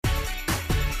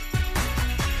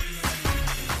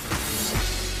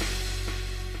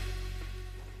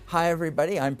Hi,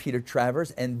 everybody. I'm Peter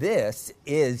Travers, and this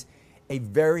is a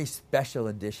very special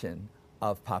edition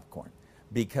of Popcorn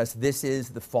because this is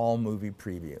the fall movie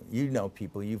preview. You know,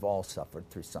 people, you've all suffered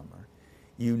through summer.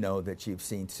 You know that you've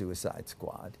seen Suicide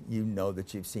Squad. You know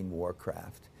that you've seen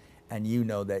Warcraft. And you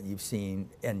know that you've seen,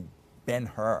 and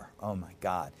Ben-Hur. Oh, my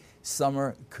God.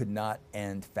 Summer could not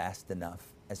end fast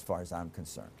enough as far as I'm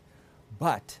concerned.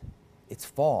 But it's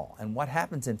fall, and what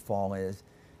happens in fall is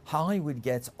Hollywood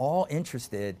gets all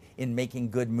interested in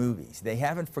making good movies. They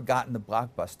haven't forgotten the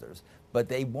blockbusters, but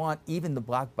they want even the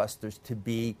blockbusters to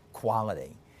be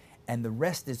quality. And the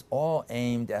rest is all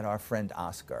aimed at our friend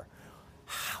Oscar.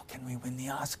 How can we win the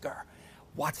Oscar?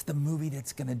 What's the movie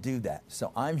that's going to do that?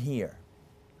 So I'm here.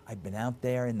 I've been out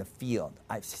there in the field.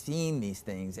 I've seen these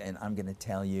things, and I'm going to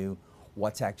tell you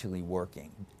what's actually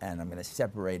working. And I'm going to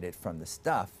separate it from the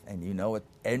stuff. And you know, at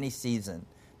any season,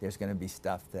 there's going to be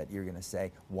stuff that you're going to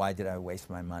say, why did I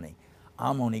waste my money?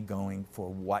 I'm only going for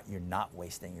what you're not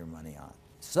wasting your money on.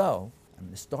 So I'm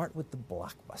going to start with the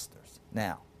blockbusters.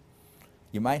 Now,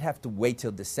 you might have to wait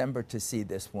till December to see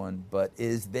this one, but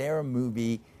is there a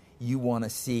movie you want to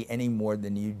see any more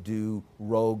than you do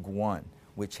Rogue One,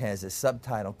 which has a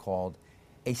subtitle called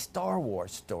A Star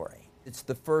Wars Story? It's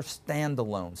the first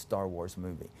standalone Star Wars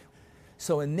movie.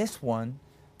 So in this one,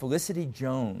 Felicity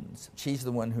Jones, she's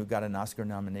the one who got an Oscar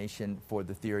nomination for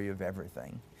The Theory of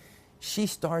Everything. She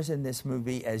stars in this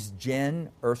movie as Jyn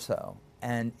Erso,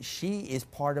 and she is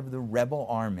part of the rebel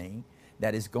army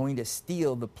that is going to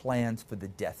steal the plans for the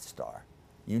Death Star.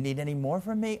 You need any more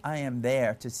from me? I am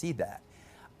there to see that.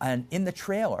 And in the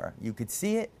trailer, you could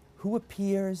see it. Who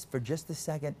appears for just a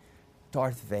second?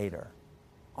 Darth Vader.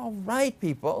 All right,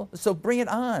 people, so bring it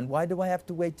on. Why do I have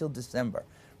to wait till December?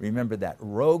 Remember that,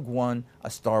 Rogue One, A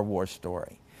Star Wars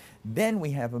Story. Then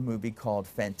we have a movie called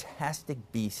Fantastic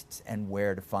Beasts and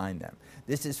Where to Find Them.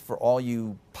 This is for all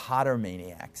you Potter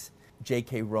maniacs.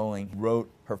 J.K. Rowling wrote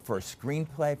her first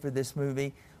screenplay for this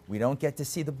movie. We don't get to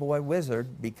see the boy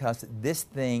wizard because this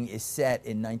thing is set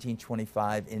in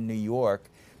 1925 in New York,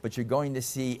 but you're going to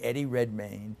see Eddie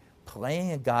Redmayne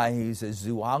playing a guy who's a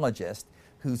zoologist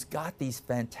who's got these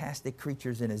fantastic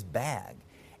creatures in his bag.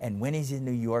 And when he's in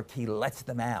New York, he lets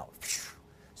them out.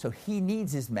 So he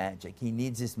needs his magic. He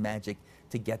needs his magic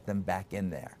to get them back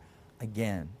in there.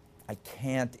 Again, I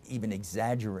can't even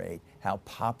exaggerate how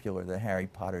popular the Harry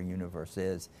Potter universe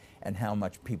is and how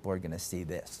much people are going to see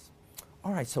this.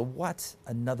 All right, so what's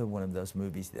another one of those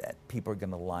movies that people are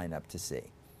going to line up to see?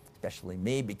 Especially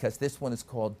me, because this one is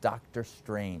called Doctor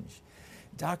Strange.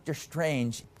 Doctor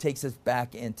Strange takes us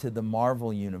back into the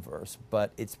Marvel universe,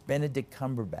 but it's Benedict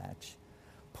Cumberbatch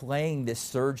playing this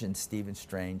surgeon, Stephen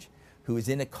Strange, who is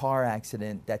in a car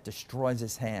accident that destroys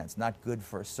his hands. Not good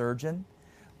for a surgeon,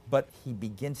 but he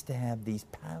begins to have these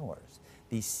powers,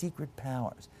 these secret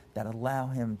powers that allow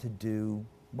him to do,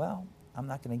 well, I'm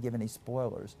not going to give any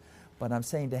spoilers, but I'm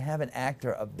saying to have an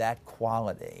actor of that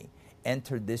quality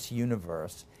enter this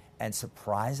universe and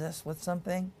surprise us with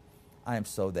something, I am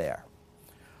so there.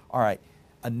 All right,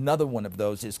 another one of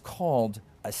those is called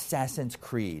Assassin's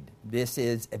Creed. This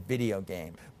is a video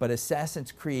game, but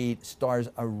Assassin's Creed stars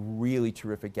a really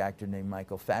terrific actor named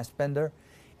Michael Fassbender,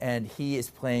 and he is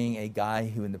playing a guy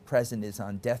who in the present is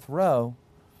on death row,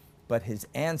 but his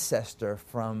ancestor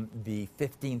from the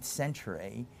 15th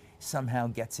century somehow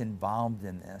gets involved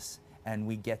in this, and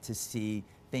we get to see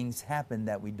things happen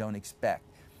that we don't expect.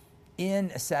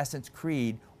 In Assassin's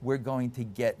Creed, we're going to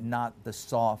get not the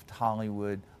soft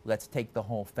Hollywood, let's take the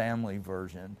whole family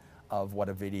version of what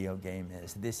a video game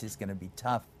is. This is going to be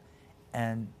tough,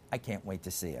 and I can't wait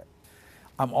to see it.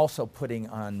 I'm also putting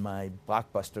on my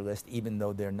blockbuster list, even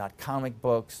though they're not comic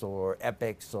books or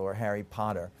epics or Harry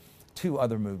Potter, two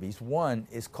other movies. One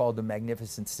is called The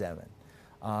Magnificent Seven.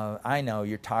 I know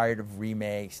you're tired of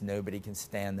remakes, nobody can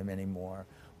stand them anymore,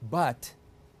 but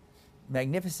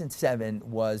Magnificent Seven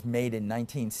was made in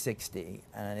 1960,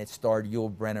 and it starred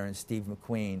Yul Brynner and Steve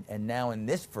McQueen. And now in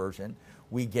this version,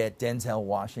 we get Denzel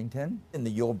Washington in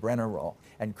the Yul Brynner role,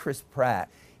 and Chris Pratt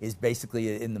is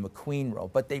basically in the McQueen role.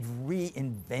 But they've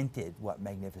reinvented what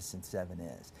Magnificent Seven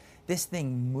is. This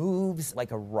thing moves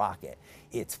like a rocket.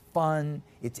 It's fun,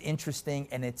 it's interesting,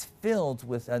 and it's filled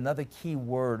with another key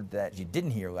word that you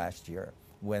didn't hear last year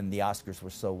when the Oscars were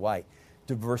so white.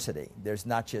 Diversity. There's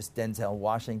not just Denzel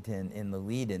Washington in the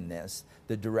lead in this.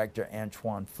 The director,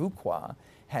 Antoine Fuqua,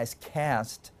 has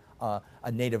cast a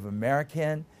Native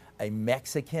American, a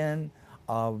Mexican,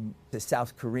 the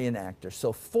South Korean actor.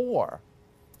 So 4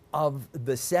 of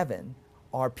the 7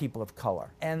 are people of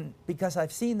color. And because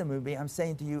I've seen the movie, I'm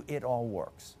saying to you, it all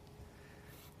works.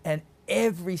 And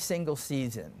every single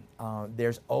season,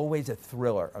 there's always a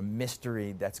thriller, a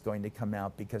mystery that's going to come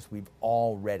out because we've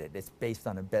all read it. It's based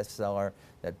on a bestseller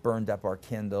that burned up our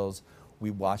Kindles. We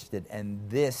watched it, and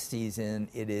this season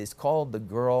it is called The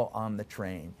Girl on the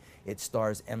Train. It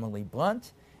stars Emily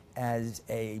Blunt as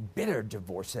a bitter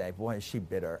divorcee, boy is she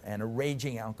bitter, and a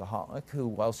raging alcoholic who,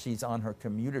 while she's on her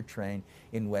commuter train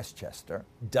in Westchester,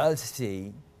 does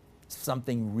see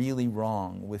something really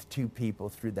wrong with two people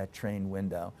through that train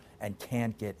window and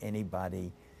can't get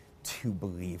anybody to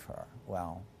believe her.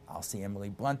 Well, I'll see Emily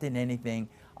Blunt in anything.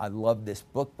 I love this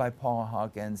book by Paul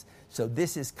Hawkins. So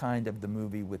this is kind of the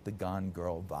movie with the Gone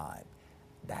Girl vibe.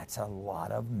 That's a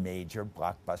lot of major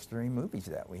blockbustery movies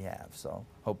that we have, so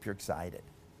hope you're excited.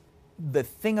 The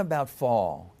thing about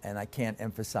fall, and I can't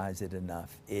emphasize it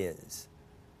enough, is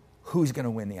who's going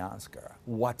to win the Oscar?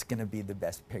 What's going to be the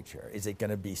best picture? Is it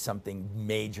going to be something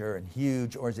major and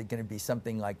huge, or is it going to be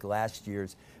something like last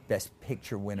year's Best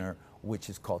Picture winner, which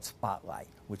is called Spotlight,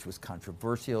 which was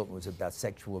controversial. It was about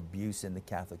sexual abuse in the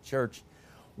Catholic Church.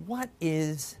 What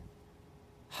is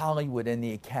Hollywood and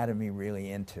the Academy really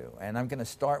into? And I'm going to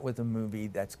start with a movie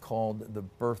that's called The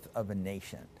Birth of a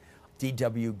Nation.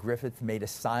 D.W. Griffith made a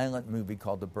silent movie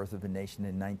called The Birth of a Nation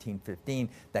in 1915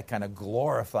 that kind of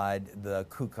glorified the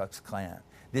Ku Klux Klan.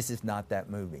 This is not that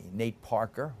movie. Nate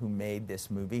Parker, who made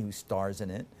this movie, who stars in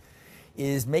it,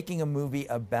 is making a movie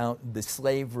about the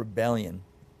slave rebellion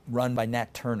run by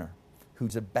Nat Turner,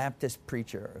 who's a Baptist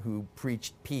preacher who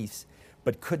preached peace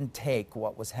but couldn't take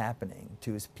what was happening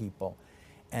to his people.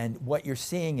 And what you're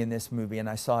seeing in this movie, and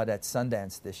I saw it at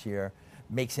Sundance this year,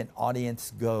 makes an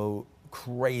audience go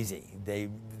crazy.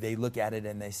 They look at it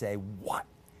and they say, what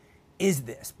is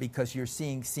this? Because you're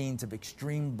seeing scenes of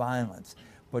extreme violence,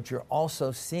 but you're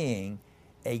also seeing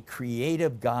a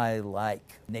creative guy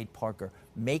like Nate Parker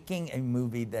making a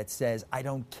movie that says, I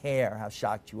don't care how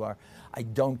shocked you are. I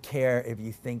don't care if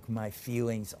you think my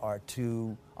feelings are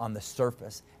too on the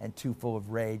surface and too full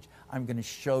of rage. I'm going to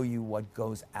show you what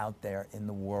goes out there in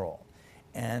the world.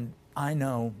 And I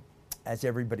know, as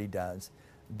everybody does,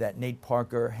 that Nate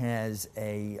Parker has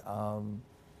a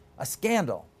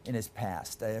scandal in his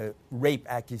past, rape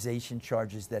accusation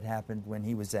charges that happened when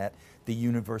he was at the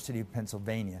University of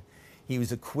Pennsylvania. He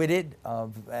was acquitted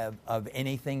of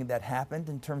anything that happened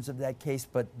in terms of that case,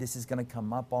 but this is going to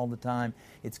come up all the time.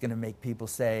 It's going to make people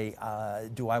say,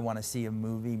 do I want to see a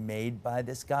movie made by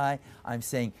this guy? I'm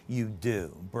saying you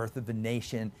do. Birth of a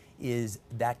Nation is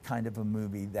that kind of a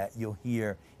movie that you'll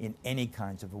hear in any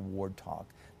kinds of award talk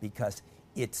because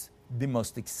it's the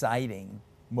most exciting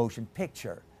motion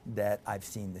picture that I've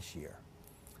seen this year.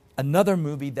 Another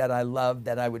movie that I love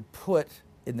that I would put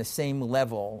in the same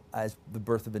level as The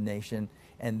Birth of a Nation,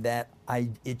 and that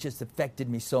it just affected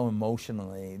me so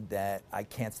emotionally that I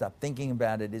can't stop thinking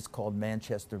about it, is called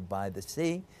Manchester by the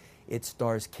Sea. It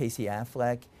stars Casey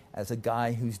Affleck as a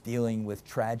guy who's dealing with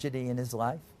tragedy in his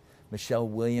life. Michelle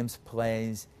Williams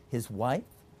plays his wife.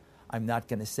 I'm not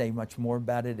going to say much more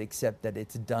about it except that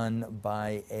it's done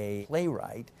by a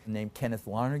playwright named Kenneth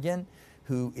Lonergan,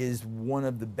 who is one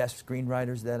of the best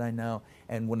screenwriters that I know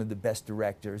and one of the best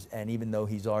directors. And even though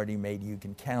he's already made You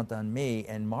Can Count on Me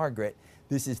and Margaret,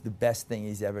 this is the best thing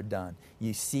he's ever done.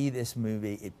 You see this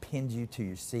movie, it pins you to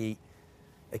your seat.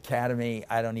 Academy,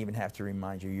 I don't even have to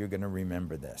remind you, you're going to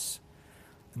remember this.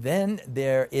 Then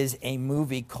there is a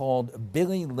movie called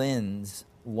Billy Lynn's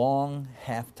Long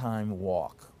Halftime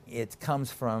Walk. It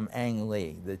comes from Ang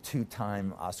Lee, the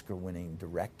two-time Oscar-winning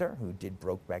director who did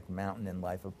Brokeback Mountain and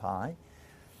Life of Pi.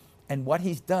 And what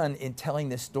he's done in telling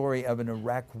the story of an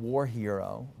Iraq war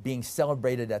hero being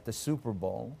celebrated at the Super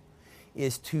Bowl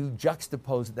is to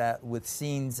juxtapose that with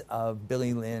scenes of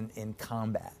Billy Lynn in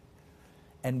combat.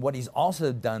 And what he's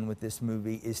also done with this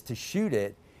movie is to shoot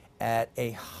it at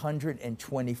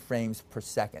 120 frames per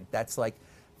second. That's like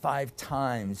 5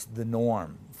 times the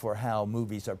norm for how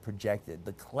movies are projected.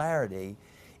 The clarity,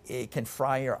 it can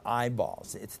fry your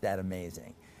eyeballs. It's that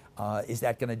amazing. Is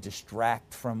that going to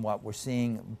distract from what we're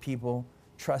seeing? People,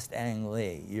 trust Ang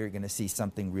Lee. You're going to see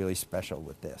something really special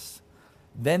with this.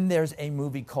 Then there's a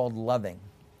movie called Loving.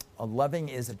 Loving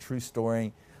is a true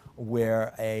story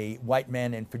where a white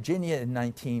man in Virginia in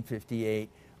 1958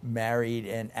 married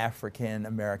an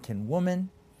African-American woman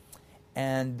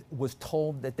and was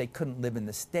told that they couldn't live in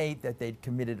the state, that they'd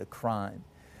committed a crime.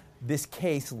 This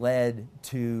case led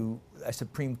to a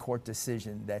Supreme Court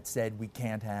decision that said we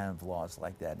can't have laws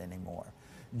like that anymore.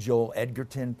 Joel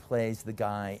Edgerton plays the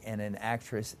guy, and an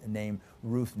actress named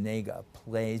Ruth Negga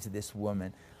plays this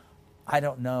woman. I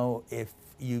don't know if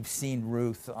you've seen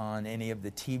Ruth on any of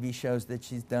the TV shows that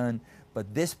she's done,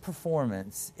 but this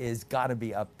performance is got to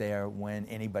be up there when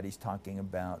anybody's talking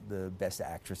about the best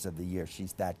actress of the year.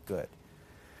 She's that good.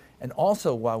 And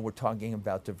also, while we're talking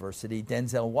about diversity,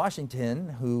 Denzel Washington,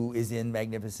 who is in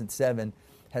Magnificent Seven,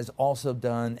 has also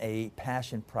done a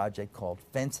passion project called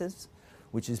Fences,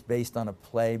 which is based on a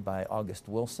play by August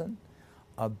Wilson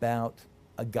about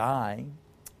a guy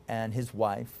and his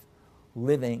wife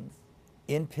living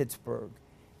in Pittsburgh,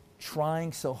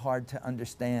 trying so hard to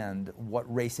understand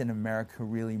what race in America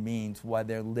really means while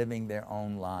they're living their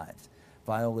own lives.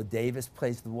 Viola Davis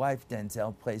plays the wife,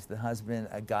 Denzel plays the husband,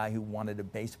 a guy who wanted a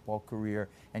baseball career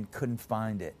and couldn't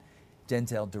find it.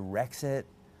 Denzel directs it.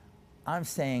 I'm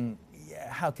saying,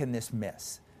 yeah, how can this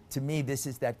miss? To me, this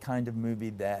is that kind of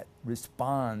movie that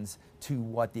responds to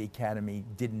what the Academy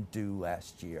didn't do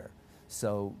last year.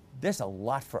 So there's a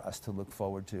lot for us to look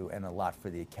forward to and a lot for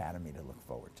the Academy to look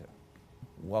forward to.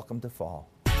 Welcome to fall.